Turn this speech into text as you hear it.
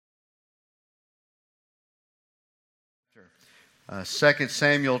2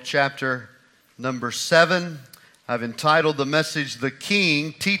 Samuel chapter number 7. I've entitled the message, "The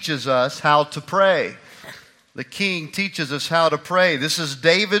King Teaches Us How to Pray." The King teaches us how to pray. This is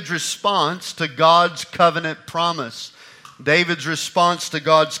David's response to God's covenant promise. David's response to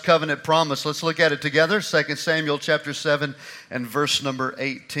God's covenant promise. Let's look at it together. 2 Samuel chapter 7 and verse number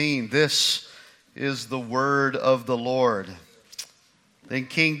 18. This is the word of the Lord. Then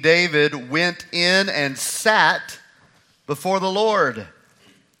King David went in and sat before the Lord.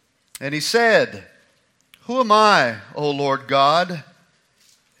 And he said, "Who am I, O Lord God?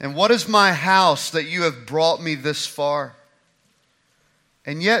 And what is my house that you have brought me this far?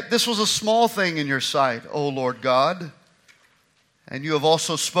 And yet this was a small thing in your sight, O Lord God. And you have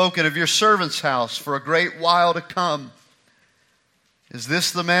also spoken of your servant's house for a great while to come. Is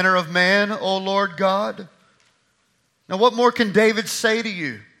this the manner of man, O Lord God? Now what more can David say to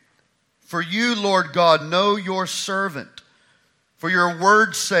you? For you, Lord God, know your servant. For your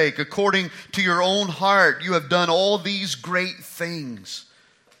word's sake, according to your own heart, you have done all these great things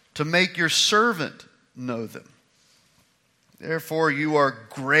to make your servant know them. Therefore you are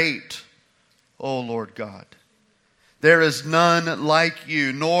great, O Lord God. There is none like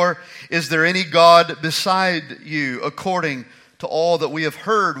you, nor is there any God beside you, according to all that we have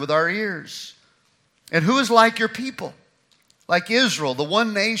heard with our ears. And who is like your people? Like Israel, the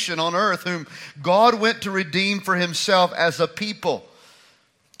one nation on earth whom God went to redeem for himself as a people,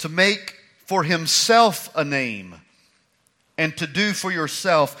 to make for himself a name, and to do for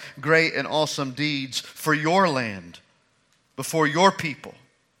yourself great and awesome deeds for your land, before your people,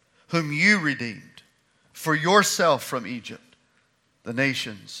 whom you redeemed for yourself from Egypt, the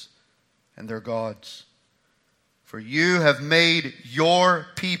nations and their gods. For you have made your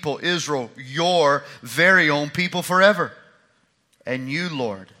people, Israel, your very own people forever. And you,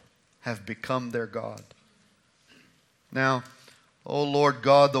 Lord, have become their God. Now, O Lord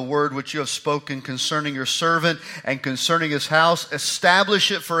God, the word which you have spoken concerning your servant and concerning his house,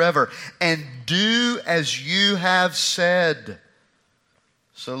 establish it forever, and do as you have said.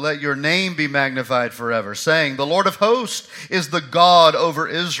 So let your name be magnified forever, saying, the Lord of hosts is the God over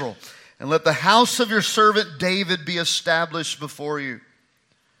Israel. And let the house of your servant David be established before you.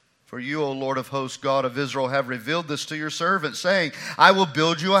 For you, O Lord of hosts, God of Israel, have revealed this to your servant, saying, I will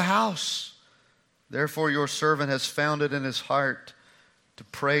build you a house. Therefore your servant has found it in his heart to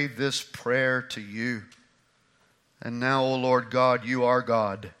pray this prayer to you. And now, O Lord God, you are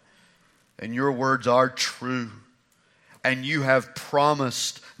God, and your words are true. And you have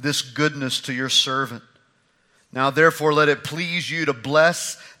promised this goodness to your servant. Now therefore let it please you to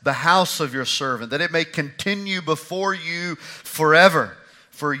bless the house of your servant, that it may continue before you forever.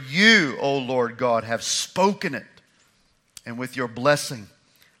 For you, O Lord God, have spoken it. And with your blessing,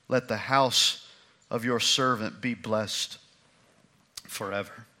 let the house of your servant be blessed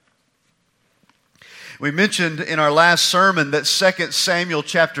forever. We mentioned in our last sermon that 2 Samuel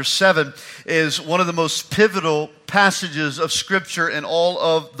chapter 7 is one of the most pivotal passages of Scripture in all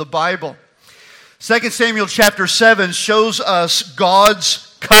of the Bible. 2 Samuel chapter 7 shows us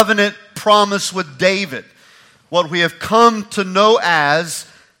God's covenant promise with David, what we have come to know as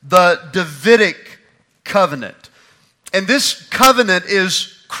the Davidic covenant. And this covenant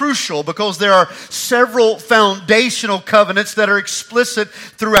is crucial because there are several foundational covenants that are explicit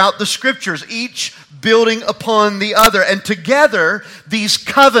throughout the Scriptures, each building upon the other. And together, these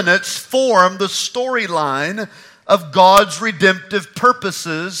covenants form the storyline of God's redemptive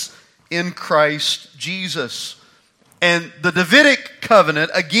purposes in Christ Jesus. And the Davidic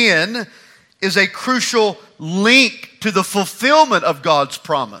covenant, again, is a crucial link to the fulfillment of God's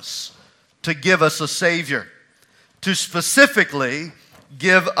promise to give us a Savior, to specifically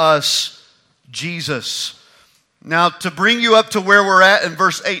give us Jesus. Now, to bring you up to where we're at in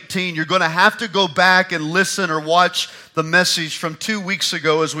verse 18, you're going to have to go back and listen or watch the message from 2 weeks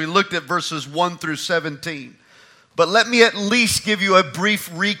ago as we looked at verses 1 through 17. But let me at least give you a brief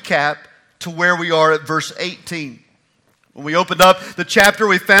recap to where we are at verse 18. When we opened up the chapter,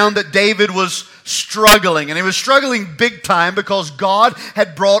 we found that David was struggling. And he was struggling big time because God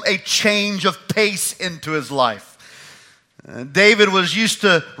had brought a change of pace into his life. David was used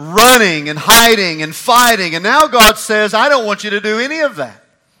to running and hiding and fighting. And now God says, I don't want you to do any of that.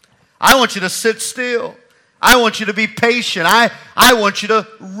 I want you to sit still. I want you to be patient. I want you to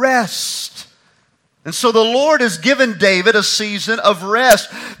rest. And so the Lord has given David a season of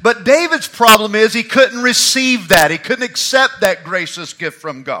rest. But David's problem is he couldn't receive that. He couldn't accept that gracious gift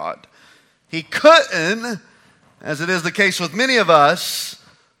from God. He couldn't, as it is the case with many of us,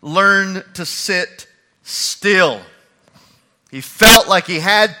 learn to sit still. He felt like he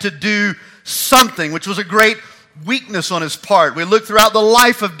had to do something, which was a great weakness on his part. We look throughout the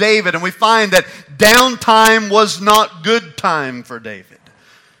life of David and we find that downtime was not good time for David.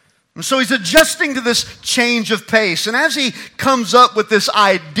 And so he's adjusting to this change of pace. And as he comes up with this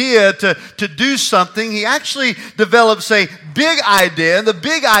idea to do something, he actually develops a big idea. And the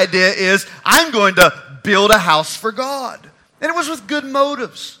big idea is, I'm going to build a house for God. And it was with good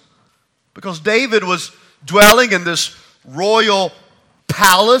motives. Because David was dwelling in this royal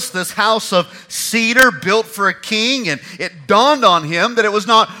palace, this house of cedar built for a king, and it dawned on him that it was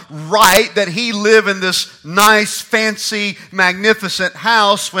not right that he live in this nice, fancy, magnificent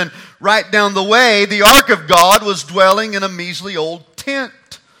house when right down the way the ark of God was dwelling in a measly old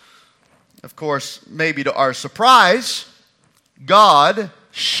tent. Of course, maybe to our surprise, God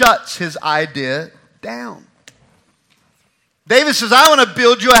shuts his idea down. David says, I want to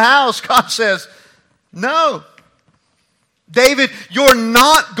build you a house. God says, no. David, you're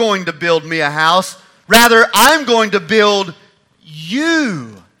not going to build me a house. Rather, I'm going to build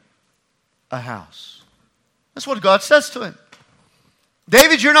you a house. That's what God says to him.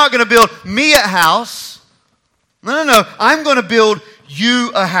 David, you're not going to build me a house. No. I'm going to build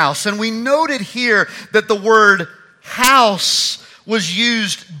you a house. And we noted here that the word house was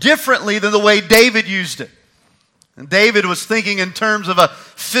used differently than the way David used it. And David was thinking in terms of a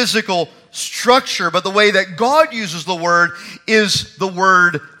physical structure, but the way that God uses the word is the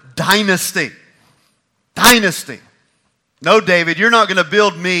word dynasty. Dynasty. No, David, you're not going to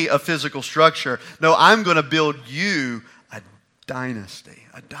build me a physical structure. No, I'm going to build you a dynasty.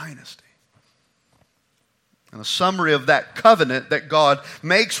 A dynasty. And a summary of that covenant that God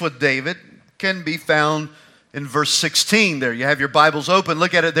makes with David can be found in verse 16 there. You have your Bibles open.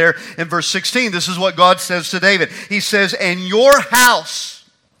 Look at it there in verse 16. This is what God says to David. He says, and your house,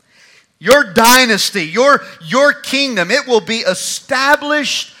 your dynasty, your kingdom, it will be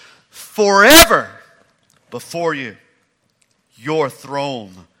established forever before you. Your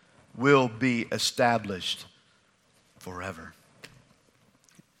throne will be established forever.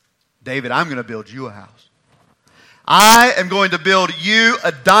 David, I'm going to build you a house. I am going to build you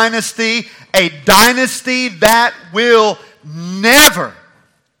a dynasty that will never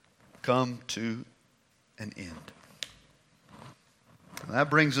come to an end. And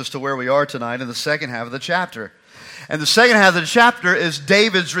that brings us to where we are tonight in the second half of the chapter. And the second half of the chapter is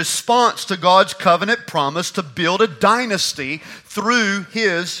David's response to God's covenant promise to build a dynasty through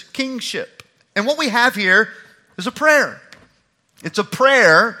his kingship. And what we have here is a prayer. It's a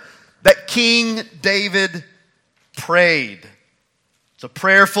prayer that King David prayed. It's a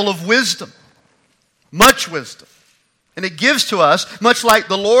prayer full of wisdom, much wisdom. And it gives to us, much like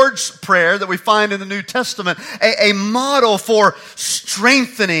the Lord's Prayer that we find in the New Testament, a model for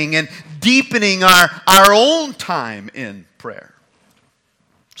strengthening and deepening our own time in prayer.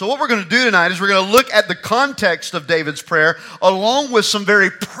 So what we're going to do tonight is we're going to look at the context of David's prayer along with some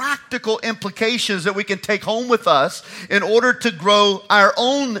very practical implications that we can take home with us in order to grow our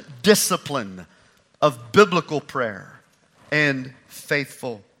own discipline of biblical prayer and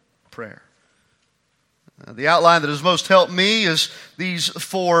faithful prayer. The outline that has most helped me is these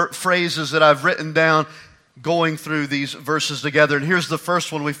 4 phrases that I've written down going through these verses together. And here's the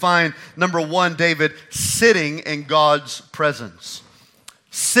first one. We find, number 1, David sitting in God's presence.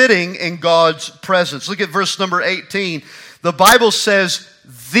 Sitting in God's presence. Look at verse number 18. The Bible says,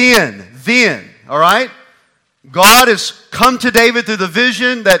 then, all right? God has come to David through the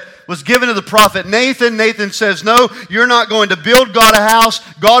vision that was given to the prophet Nathan. Nathan says, no, you're not going to build God a house.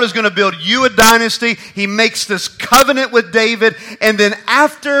 God is going to build you a dynasty. He makes this covenant with David. And then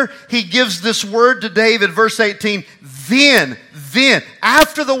after he gives this word to David, verse 18, then,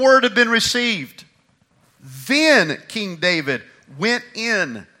 after the word had been received, then King David went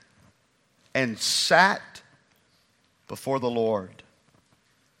in and sat before the Lord.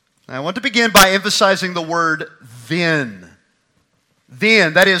 Now, I want to begin by emphasizing the word then.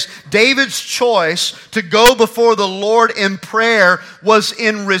 Then, that is, David's choice to go before the Lord in prayer was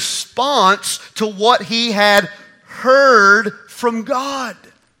in response to what he had heard from God.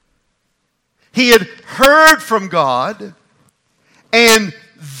 He had heard from God, and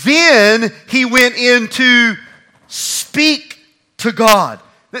then he went in to speak to God.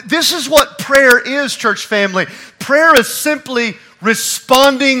 This is what prayer is, church family. Prayer is simply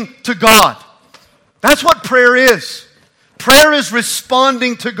responding to God. That's what prayer is. Prayer is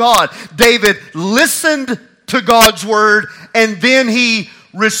responding to God. David listened to God's word, and then he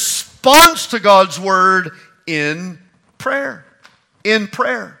responds to God's word in prayer. In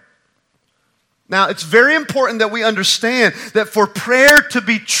prayer. Now, it's very important that we understand that for prayer to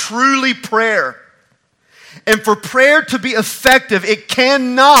be truly prayer, and for prayer to be effective, it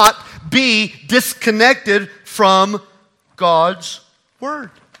cannot be disconnected from God's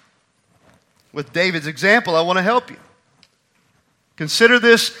Word. With David's example, I want to help you. Consider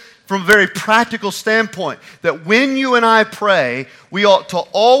this from a very practical standpoint, that when you and I pray, we ought to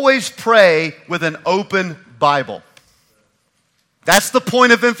always pray with an open Bible. That's the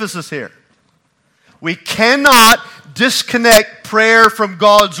point of emphasis here. We cannot disconnect prayer from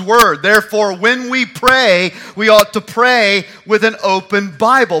God's Word. Therefore, when we pray, we ought to pray with an open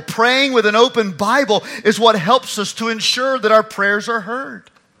Bible. Praying with an open Bible is what helps us to ensure that our prayers are heard.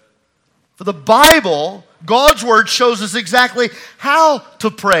 For the Bible, God's Word shows us exactly how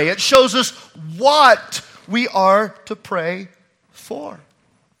to pray. It shows us what we are to pray for.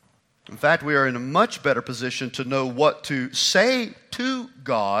 In fact, we are in a much better position to know what to say to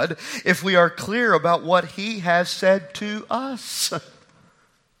God if we are clear about what He has said to us.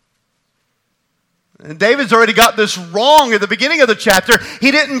 And David's already got this wrong at the beginning of the chapter.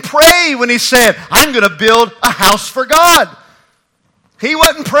 He didn't pray when he said, I'm going to build a house for God. He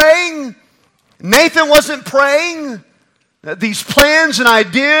wasn't praying. Nathan wasn't praying. These plans and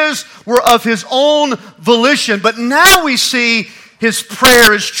ideas were of his own volition. But now we see his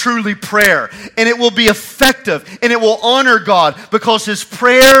prayer is truly prayer. And it will be effective. And it will honor God. Because his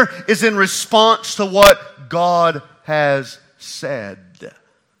prayer is in response to what God has said.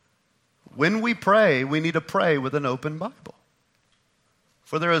 When we pray, we need to pray with an open Bible.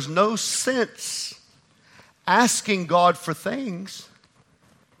 For there is no sense asking God for things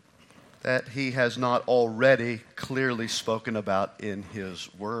that He has not already clearly spoken about in His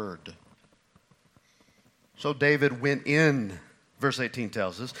Word. So David went in, verse 18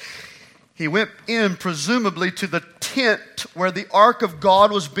 tells us, he went in presumably to the tent where the ark of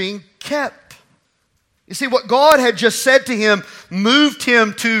God was being kept. You see, what God had just said to him moved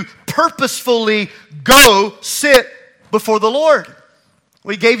him to purposefully go sit before the Lord.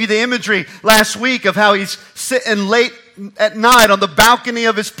 We gave you the imagery last week of how he's sitting late at night on the balcony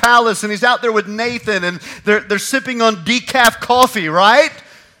of his palace, and he's out there with Nathan, and they're sipping on decaf coffee, right?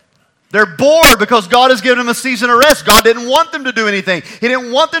 They're bored because God has given them a season of rest. God didn't want them to do anything. He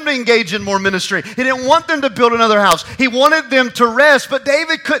didn't want them to engage in more ministry. He didn't want them to build another house. He wanted them to rest, but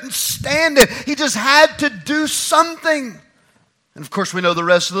David couldn't stand it. He just had to do something. And of course, we know the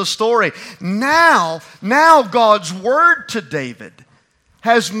rest of the story. Now God's word to David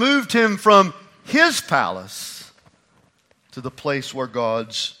has moved him from his palace to the place where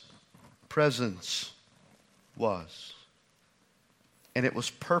God's presence was. And it was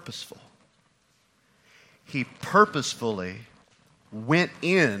purposeful. He purposefully went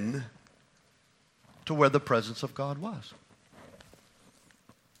in to where the presence of God was.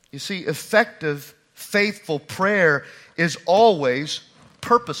 You see, effective, faithful prayer is always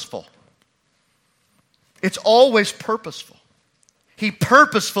purposeful. It's always purposeful. He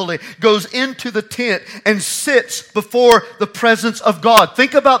purposefully goes into the tent and sits before the presence of God.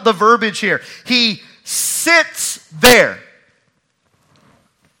 Think about the verbiage here. He sits there.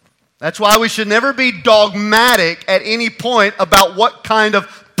 That's why we should never be dogmatic at any point about what kind of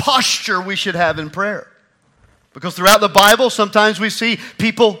posture we should have in prayer. Because throughout the Bible, sometimes we see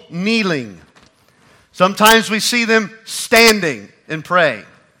people kneeling. Sometimes we see them standing and praying.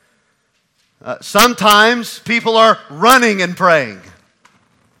 Sometimes people are running and praying.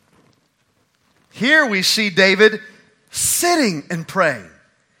 Here we see David sitting and praying.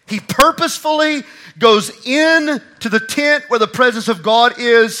 He purposefully goes in to the tent where the presence of God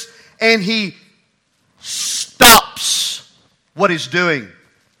is, and he stops what he's doing.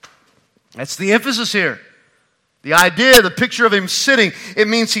 That's the emphasis here. The idea, the picture of him sitting, it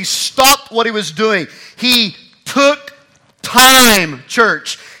means he stopped what he was doing. He took time,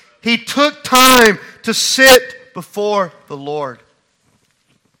 church. He took time to sit before the Lord.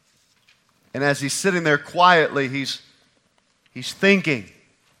 And as he's sitting there quietly, he's thinking.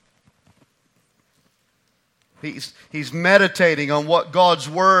 He's meditating on what God's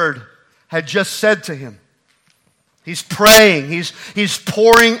Word had just said to him. He's praying. He's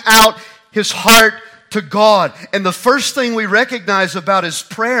pouring out his heart to God. And the first thing we recognize about his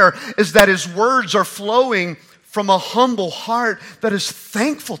prayer is that his words are flowing from a humble heart that is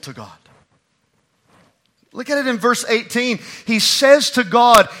thankful to God. Look at it in verse 18. He says to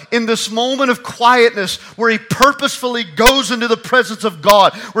God in this moment of quietness where he purposefully goes into the presence of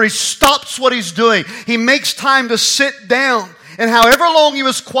God, where he stops what he's doing. He makes time to sit down. And however long he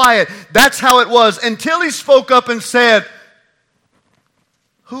was quiet, that's how it was until he spoke up and said,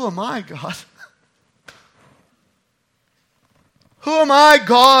 "Who am I, God? Who am I,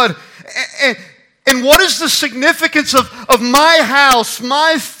 God? And what is the significance of my house,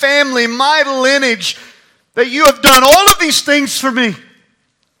 my family, my lineage, that you have done all of these things for me?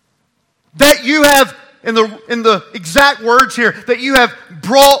 That you have in the exact words here, that you have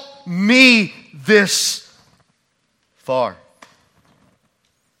brought me this far.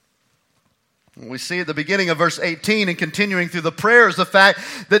 We see at the beginning of verse 18 and continuing through the prayers the fact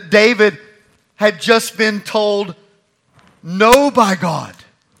that David had just been told no by God.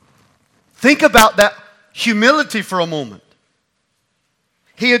 Think about that humility for a moment.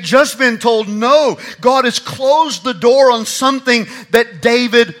 He had just been told no. God has closed the door on something that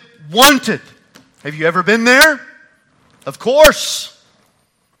David wanted. Have you ever been there? Of course.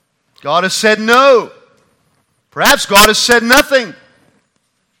 God has said no. Perhaps God has said nothing.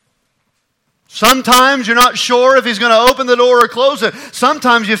 Sometimes you're not sure if He's going to open the door or close it.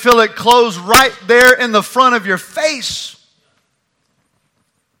 Sometimes you feel it close right there in the front of your face.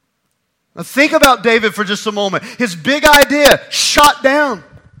 Now think about David for just a moment. His big idea shot down.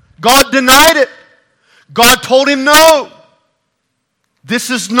 God denied it. God told him no. This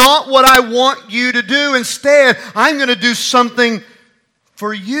is not what I want you to do. Instead, I'm going to do something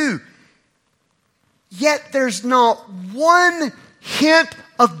for you. Yet there's not one hint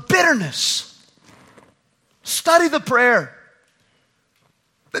of bitterness. Study the prayer.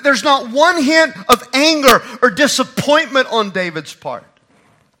 There's not one hint of anger or disappointment on David's part.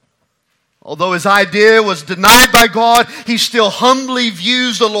 Although his idea was denied by God, he still humbly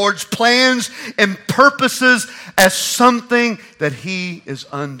views the Lord's plans and purposes as something that he is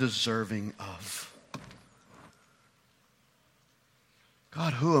undeserving of.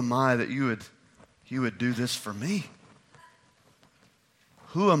 God, who am I that you would do this for me?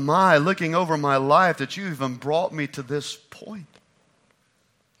 Who am I looking over my life that you even brought me to this point?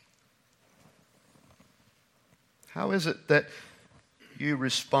 How is it that you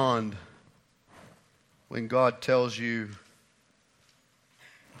respond when God tells you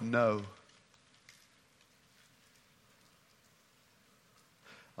no?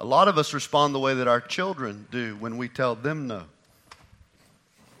 A lot of us respond the way that our children do when we tell them no.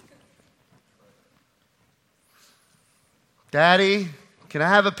 Daddy, can I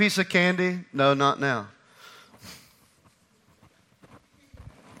have a piece of candy? No, not now.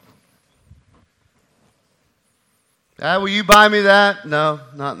 Dad, will you buy me that? No,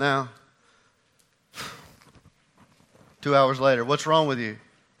 not now. 2 hours later, what's wrong with you?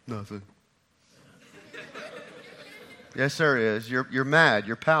 Nothing. Yes, there is. You're mad.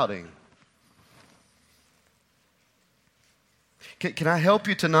 You're pouting. Can I help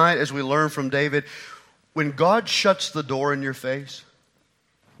you tonight as we learn from David? When God shuts the door in your face,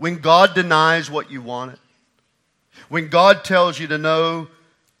 when God denies what you wanted, when God tells you to no,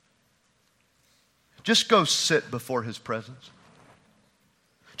 just go sit before His presence.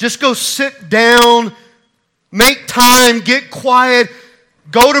 Just go sit down, make time, get quiet,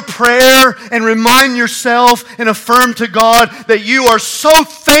 go to prayer and remind yourself and affirm to God that you are so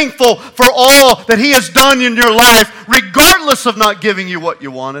thankful for all that He has done in your life, regardless of not giving you what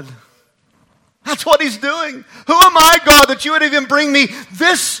you wanted. That's what He's doing. Who am I, God, that you would even bring me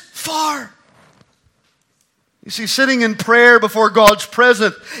this far? You see, sitting in prayer before God's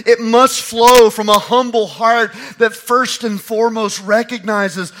presence, it must flow from a humble heart that first and foremost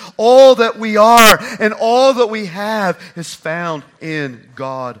recognizes all that we are and all that we have is found in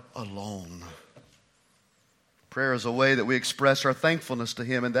God alone. Prayer is a way that we express our thankfulness to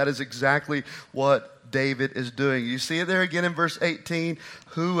Him, and that is exactly what David is doing. You see it there again in verse 18.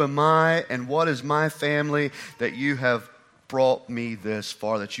 Who am I and what is my family that you have brought me this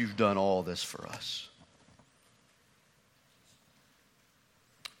far, that you've done all this for us?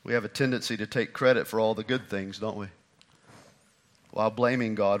 We have a tendency to take credit for all the good things, don't we? While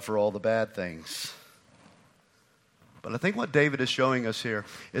blaming God for all the bad things. But I think what David is showing us here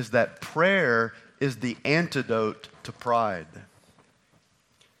is that prayer is the antidote to pride.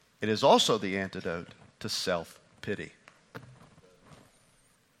 It is also the antidote to self-pity.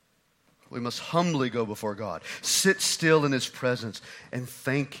 We must humbly go before God, sit still in His presence, and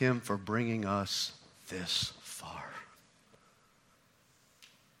thank Him for bringing us this far.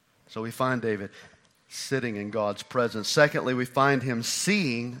 So we find David sitting in God's presence. Secondly, we find him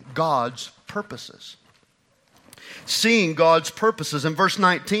seeing God's purposes. Seeing God's purposes. In verse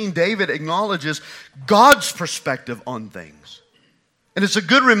 19, David acknowledges God's perspective on things. And it's a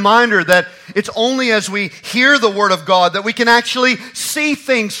good reminder that it's only as we hear the Word of God that we can actually see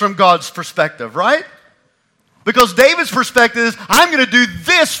things from God's perspective, right? Because David's perspective is, I'm going to do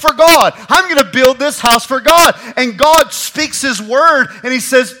this for God. I'm going to build this house for God. And God speaks His word and He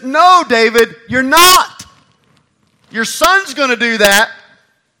says, no, David, you're not. Your son's going to do that,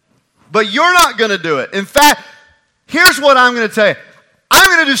 but you're not going to do it. In fact, here's what I'm going to tell you. I'm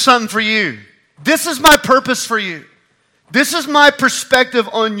going to do something for you. This is my purpose for you. This is my perspective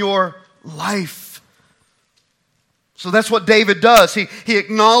on your life. So that's what David does. He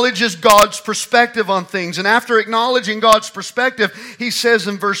acknowledges God's perspective on things. And after acknowledging God's perspective, he says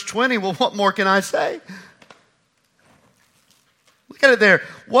in verse 20, well, what more can I say? Look at it there.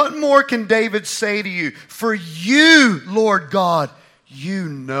 What more can David say to you? For you, Lord God, you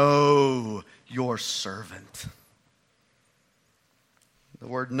know your servant. The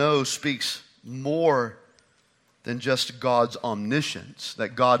word know speaks more than just God's omniscience,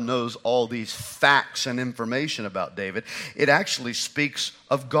 that God knows all these facts and information about David. It actually speaks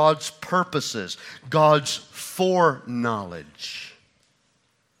of God's purposes, God's foreknowledge.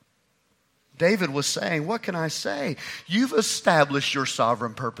 David was saying, what can I say? You've established your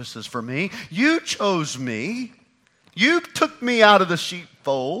sovereign purposes for me. You chose me. You took me out of the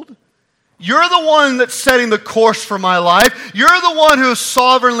sheepfold. You're the one that's setting the course for my life. You're the one who is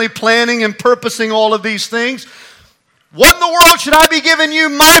sovereignly planning and purposing all of these things. What in the world should I be giving you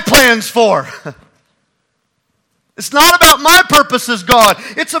my plans for? It's not about my purposes, God.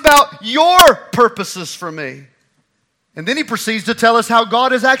 It's about your purposes for me. And then he proceeds to tell us how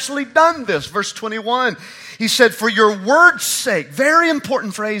God has actually done this. Verse 21, he said, for your word's sake, very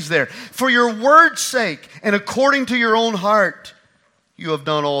important phrase there, for your word's sake and according to your own heart, you have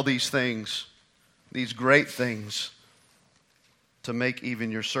done all these things, these great things, to make even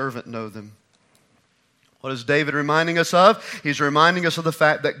your servant know them. What is David reminding us of? He's reminding us of the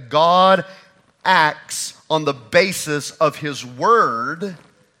fact that God acts on the basis of His Word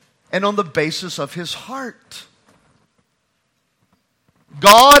and on the basis of His heart.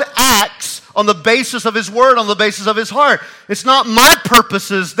 God acts on the basis of His Word, on the basis of His heart. It's not my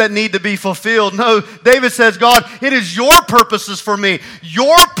purposes that need to be fulfilled. No, David says, God, it is your purposes for me.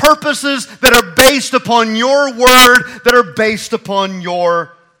 Your purposes that are based upon your Word, that are based upon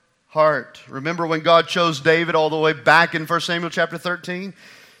your heart. Remember when God chose David all the way back in 1 Samuel chapter 13?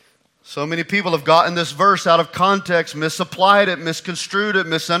 So many people have gotten this verse out of context, misapplied it, misconstrued it,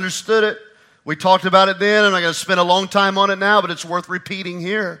 misunderstood it. We talked about it then, and I'm not going to spend a long time on it now, but it's worth repeating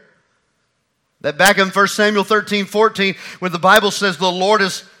here. That back in 1 Samuel 13:14, when the Bible says the Lord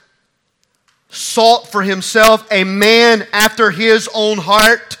has sought for Himself a man after His own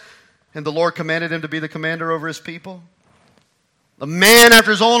heart, and the Lord commanded him to be the commander over His people. A man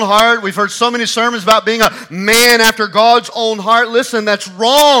after his own heart. We've heard so many sermons about being a man after God's own heart. Listen, that's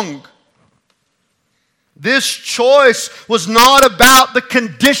wrong. This choice was not about the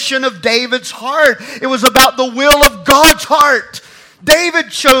condition of David's heart. It was about the will of God's heart.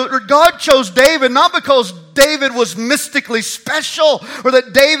 God chose David not because David was mystically special or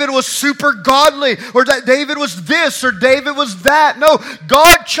that David was super godly or that David was this or David was that. No,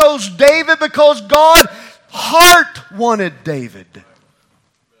 God chose David because God's heart wanted David. It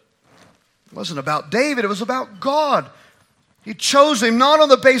wasn't about David, it was about God. He chose him not on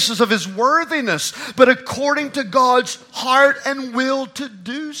the basis of his worthiness, but according to God's heart and will to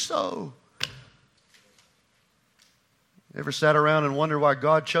do so. Ever sat around and wondered why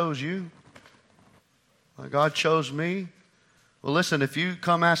God chose you? Why God chose me? Well, listen, if you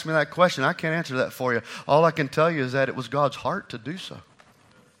come ask me that question, I can't answer that for you. All I can tell you is that it was God's heart to do so.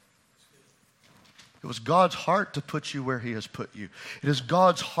 It was God's heart to put you where He has put you. It is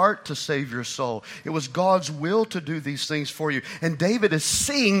God's heart to save your soul. It was God's will to do these things for you. And David is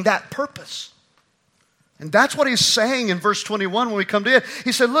seeing that purpose. And that's what he's saying in verse 21 when we come to it.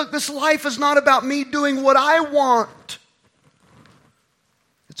 He said, look, this life is not about me doing what I want.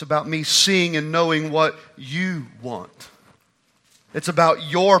 It's about me seeing and knowing what you want. It's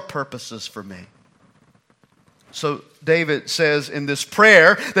about your purposes for me. So David says in this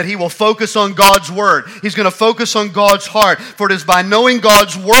prayer that he will focus on God's Word. He's going to focus on God's heart. For it is by knowing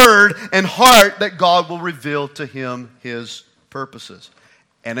God's Word and heart that God will reveal to him His purposes.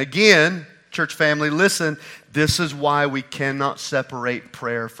 And again, church family, listen, this is why we cannot separate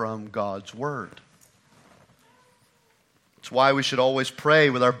prayer from God's Word. It's why we should always pray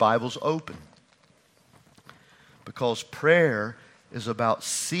with our Bibles open. Because prayer is about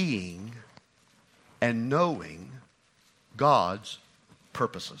seeing and knowing God's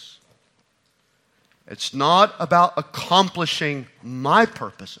purposes. It's not about accomplishing my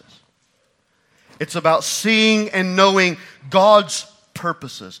purposes. It's about seeing and knowing God's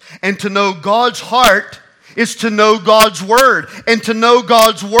purposes. And to know God's heart is to know God's Word. And to know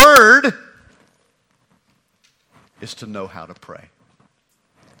God's Word is to know how to pray.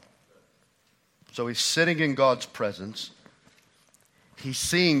 So he's sitting in God's presence. He's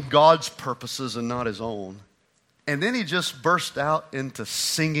seeing God's purposes and not his own. And then he just burst out into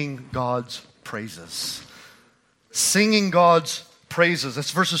singing God's praises. Singing God's praises.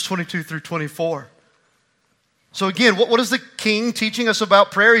 That's verses 22 through 24. So again, what is the king teaching us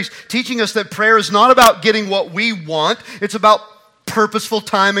about prayer? He's teaching us that prayer is not about getting what we want. It's about purposeful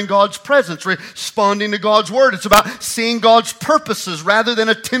time in God's presence, responding to God's word. It's about seeing God's purposes rather than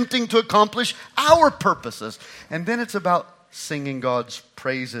attempting to accomplish our purposes. And then it's about singing God's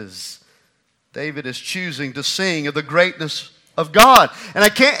praises. David is choosing to sing of the greatness of God. And I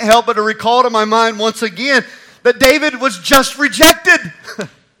can't help but to recall to my mind once again that David was just rejected.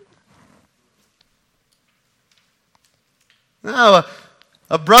 Now,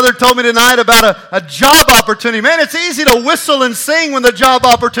 a brother told me tonight about a job opportunity. Man, it's easy to whistle and sing when the job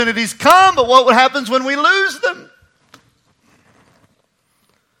opportunities come, but what happens when we lose them?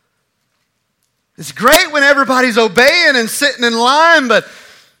 It's great when everybody's obeying and sitting in line, but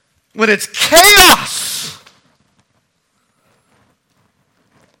when it's chaos.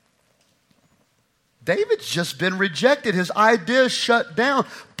 David's just been rejected. His ideas shut down,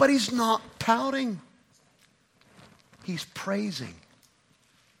 but he's not pouting. He's praising.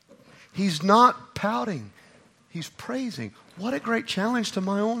 He's not pouting. He's praising. What a great challenge to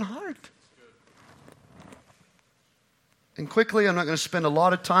my own heart. And quickly, I'm not going to spend a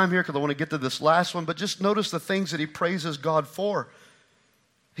lot of time here because I want to get to this last one, but just notice the things that he praises God for.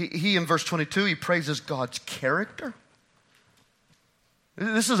 He in verse 22, he praises God's character.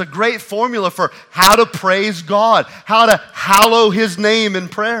 This is a great formula for how to praise God, how to hallow His name in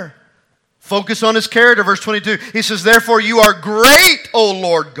prayer. Focus on His character. Verse 22, he says, therefore you are great, O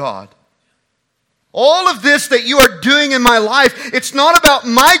Lord God. All of this that you are doing in my life, it's not about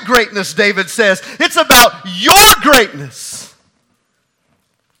my greatness, David says. It's about your greatness.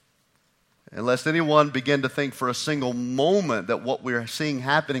 Unless anyone begin to think for a single moment that what we're seeing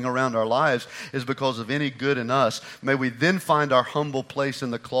happening around our lives is because of any good in us, may we then find our humble place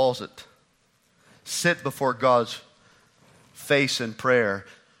in the closet, sit before God's face in prayer,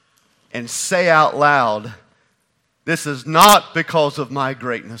 and say out loud, this is not because of my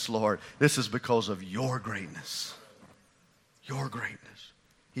greatness, Lord. This is because of your greatness. Your greatness.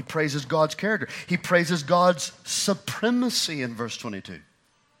 He praises God's character. He praises God's supremacy in verse 22.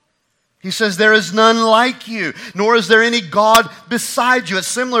 He says, there is none like you, nor is there any God beside you. It's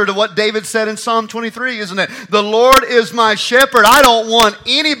similar to what David said in Psalm 23, isn't it? The Lord is my shepherd. I don't want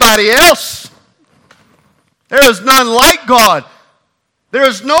anybody else. There is none like God. There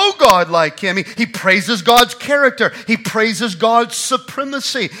is no God like Him. He praises God's character. He praises God's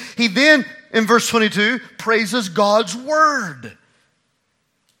supremacy. He then, in verse 22, praises God's word.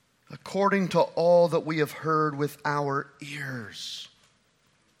 According to all that we have heard with our ears.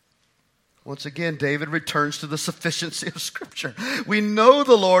 Once again, David returns to the sufficiency of Scripture. We know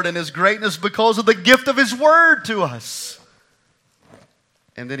the Lord and His greatness because of the gift of His word to us.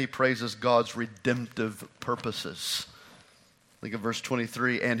 And then he praises God's redemptive purposes. Look at verse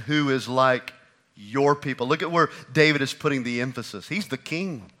 23, and who is like your people? Look at where David is putting the emphasis. He's the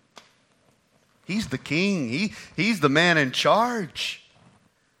king. He's the king. He's the man in charge.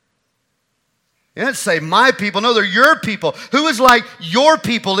 He doesn't say my people. No, they're your people. Who is like your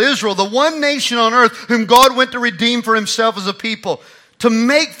people, Israel, the one nation on earth whom God went to redeem for Himself as a people, to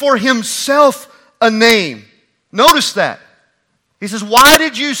make for Himself a name. Notice that. He says, why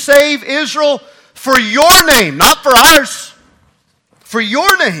did you save Israel? For your name, not for ours. For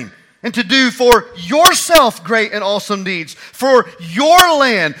your name, and to do for yourself great and awesome deeds, for your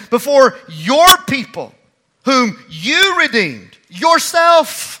land, before your people, whom you redeemed,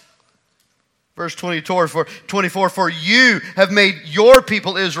 yourself. Verse 24, for you have made your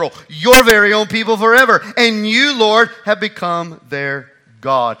people Israel, your very own people forever, and you, Lord, have become their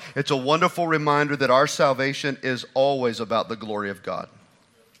God. It's a wonderful reminder that our salvation is always about the glory of God.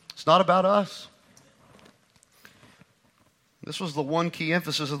 It's not about us. This was the one key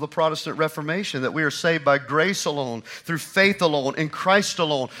emphasis of the Protestant Reformation, that we are saved by grace alone, through faith alone, in Christ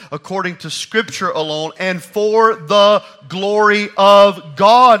alone, according to Scripture alone, and for the glory of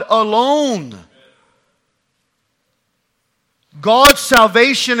God alone. God's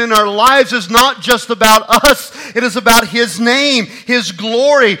salvation in our lives is not just about us. It is about His name, His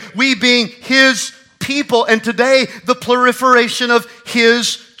glory, we being His people, and today the proliferation of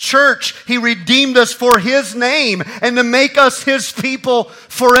His church. He redeemed us for His name and to make us His people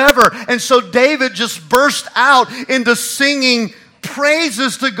forever. And so David just burst out into singing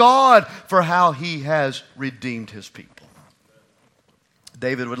praises to God for how He has redeemed His people.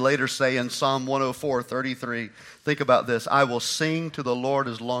 David would later say in Psalm 104:33, think about this, I will sing to the Lord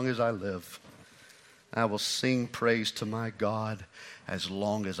as long as I live. I will sing praise to my God as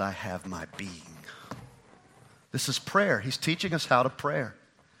long as I have my being. This is prayer. He's teaching us how to pray.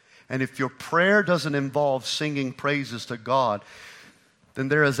 And if your prayer doesn't involve singing praises to God, then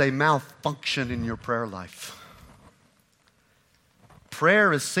there is a malfunction in your prayer life.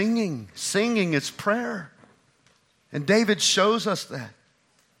 Prayer is singing. Singing is prayer. And David shows us that.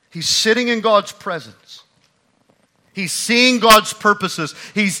 He's sitting in God's presence. He's seeing God's purposes.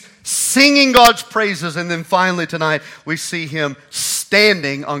 He's singing God's praises. And then finally tonight, we see him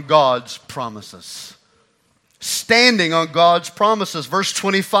standing on God's promises. Standing on God's promises. Verse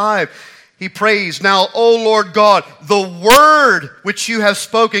 25, he prays, "Now, O Lord God, the word which you have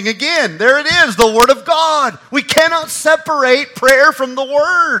spoken." Again, there it is, the word of God. We cannot separate prayer from the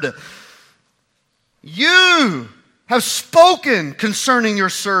word. "You have spoken concerning your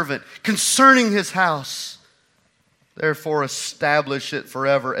servant, concerning his house. Therefore establish it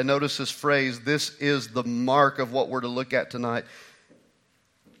forever." And notice this phrase, this is the mark of what we're to look at tonight.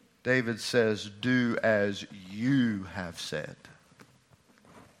 David says, "Do as you have said."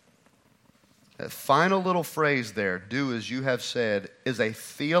 That final little phrase there, "do as you have said," is a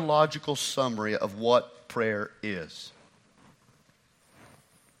theological summary of what prayer is.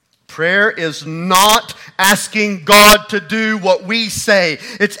 Prayer is not asking God to do what we say.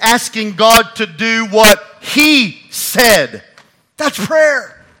 It's asking God to do what He said. That's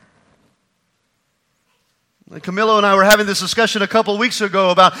prayer. Camilo and I were having this discussion a couple weeks ago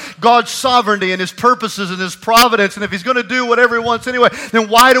about God's sovereignty and His purposes and His providence. And if He's going to do whatever He wants anyway, then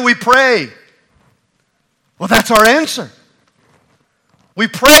why do we pray? Well, that's our answer. We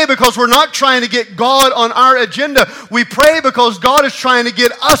pray because we're not trying to get God on our agenda. We pray because God is trying to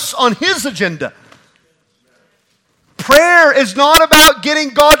get us on His agenda. Prayer is not about getting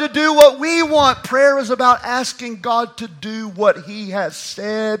God to do what we want. Prayer is about asking God to do what He has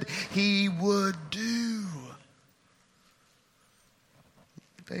said He would do.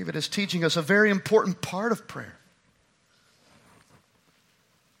 David is teaching us a very important part of prayer.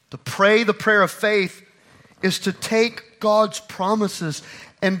 To pray the prayer of faith is to take God's promises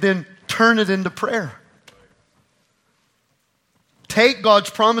and then turn it into prayer. Take God's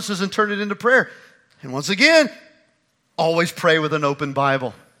promises and turn it into prayer. And once again, always pray with an open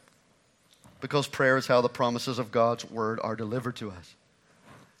Bible. Because prayer is how the promises of God's word are delivered to us.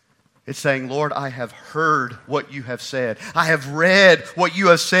 It's saying, "Lord, I have heard what you have said. I have read what you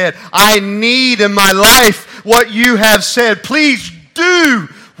have said. I need in my life what you have said. Please do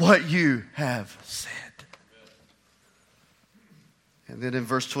what you have said." And then in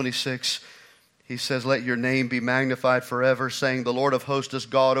verse 26, he says, "Let your name be magnified forever, saying, the Lord of hosts is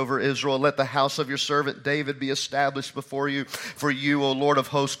God over Israel. Let the house of your servant David be established before you. For you, O Lord of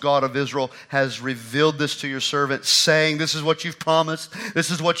hosts, God of Israel, has revealed this to your servant, saying," this is what you've promised, this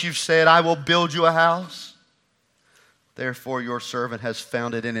is what you've said, "I will build you a house. Therefore your servant has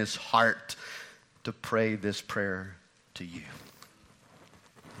found it in his heart to pray this prayer to you."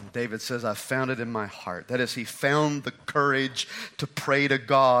 David says, "I found it in my heart." That is, he found the courage to pray to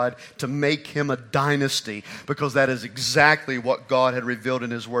God to make him a dynasty, because that is exactly what God had revealed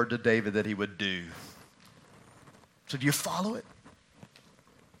in His word to David that He would do. So do you follow it?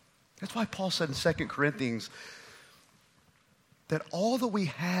 That's why Paul said in 2 Corinthians that all that we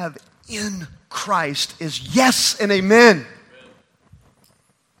have in Christ is yes and amen.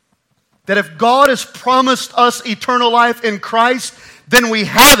 That if God has promised us eternal life in Christ, then we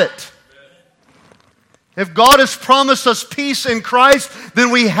have it. If God has promised us peace in Christ,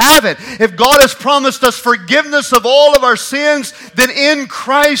 then we have it. If God has promised us forgiveness of all of our sins, then in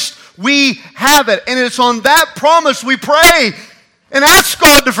Christ we have it. And it's on that promise we pray and ask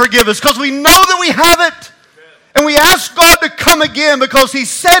God to forgive us, because we know that we have it. And we ask God to come again because He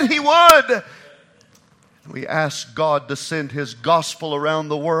said He would. We ask God to send His gospel around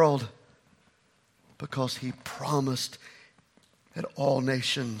the world because He promised that all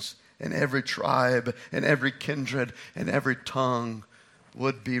nations and every tribe and every kindred and every tongue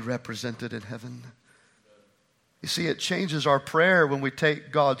would be represented in heaven. You see, it changes our prayer when we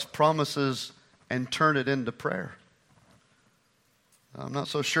take God's promises and turn it into prayer. I'm not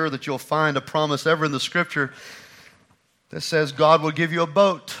so sure that you'll find a promise ever in the Scripture that says God will give you a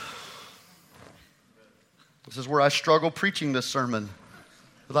boat. This is where I struggle preaching this sermon.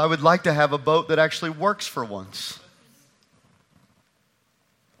 But I would like to have a boat that actually works for once.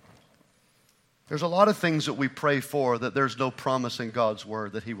 There's a lot of things that we pray for that there's no promise in God's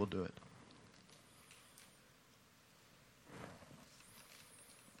word that He will do it.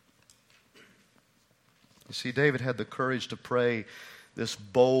 You see, David had the courage to pray this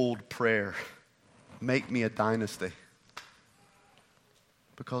bold prayer, "Make me a dynasty,"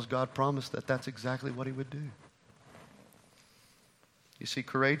 because God promised that that's exactly what He would do. You see,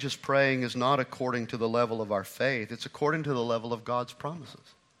 courageous praying is not according to the level of our faith. It's according to the level of God's promises.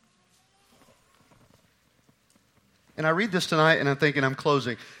 And I read this tonight and I'm thinking, I'm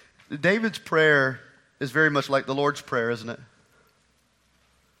closing. David's prayer is very much like the Lord's Prayer, isn't it?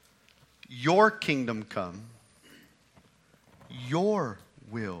 Your kingdom come. Your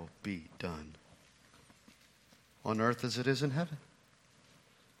will be done on earth as it is in heaven.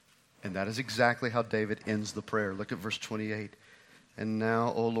 And that is exactly how David ends the prayer. Look at verse 28. And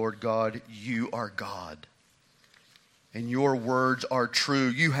now, O Lord God, you are God, and your words are true.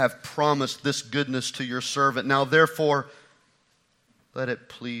 You have promised this goodness to your servant. Now, therefore, let it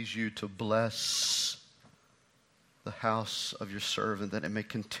please you to bless the house of your servant, that it may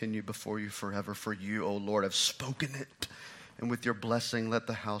continue before you forever. For you, O Lord, have spoken it. And with your blessing, let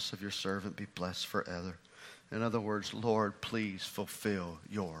the house of your servant be blessed forever. In other words, Lord, please fulfill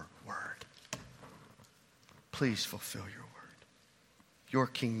your word. Please fulfill your word. Your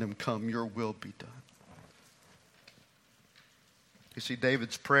kingdom come, your will be done. You see,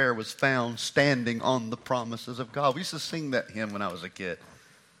 David's prayer was found standing on the promises of God. We used to sing that hymn when I was a kid.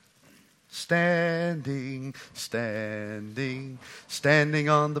 Standing, standing, standing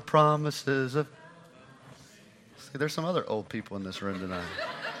on the promises of... See, there's some other old people in this room tonight.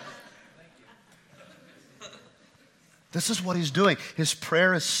 This is what he's doing. His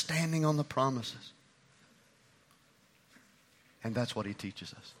prayer is standing on the promises. And that's what he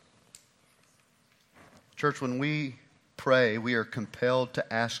teaches us. Church, when we pray, we are compelled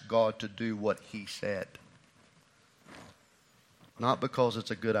to ask God to do what he said. Not because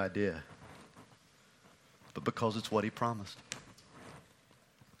it's a good idea, but because it's what he promised.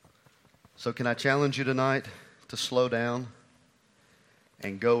 So can I challenge you tonight to slow down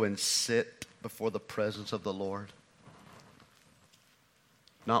and go and sit before the presence of the Lord?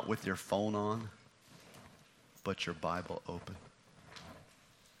 Not with your phone on, but your Bible open.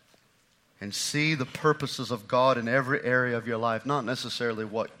 And see the purposes of God in every area of your life, not necessarily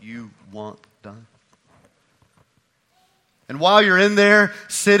what you want done. And while you're in there,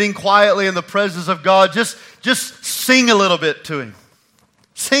 sitting quietly in the presence of God, just sing a little bit to him.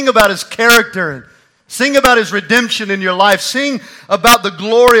 Sing about his character and sing about his redemption in your life. Sing about the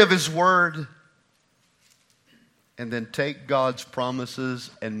glory of his word. And then take God's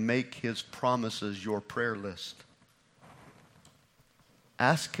promises and make his promises your prayer list.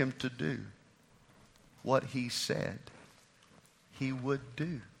 Ask him to do what he said he would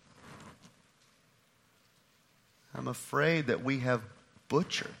do. I'm afraid that we have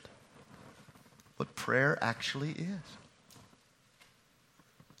butchered what prayer actually is.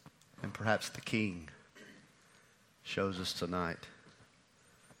 And perhaps the King shows us tonight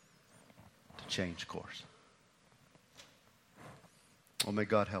to change course. Oh, may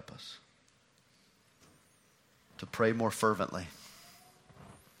God help us to pray more fervently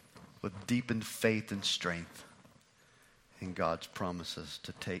with deepened faith and strength in God's promises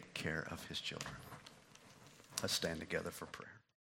to take care of his children. Let's stand together for prayer.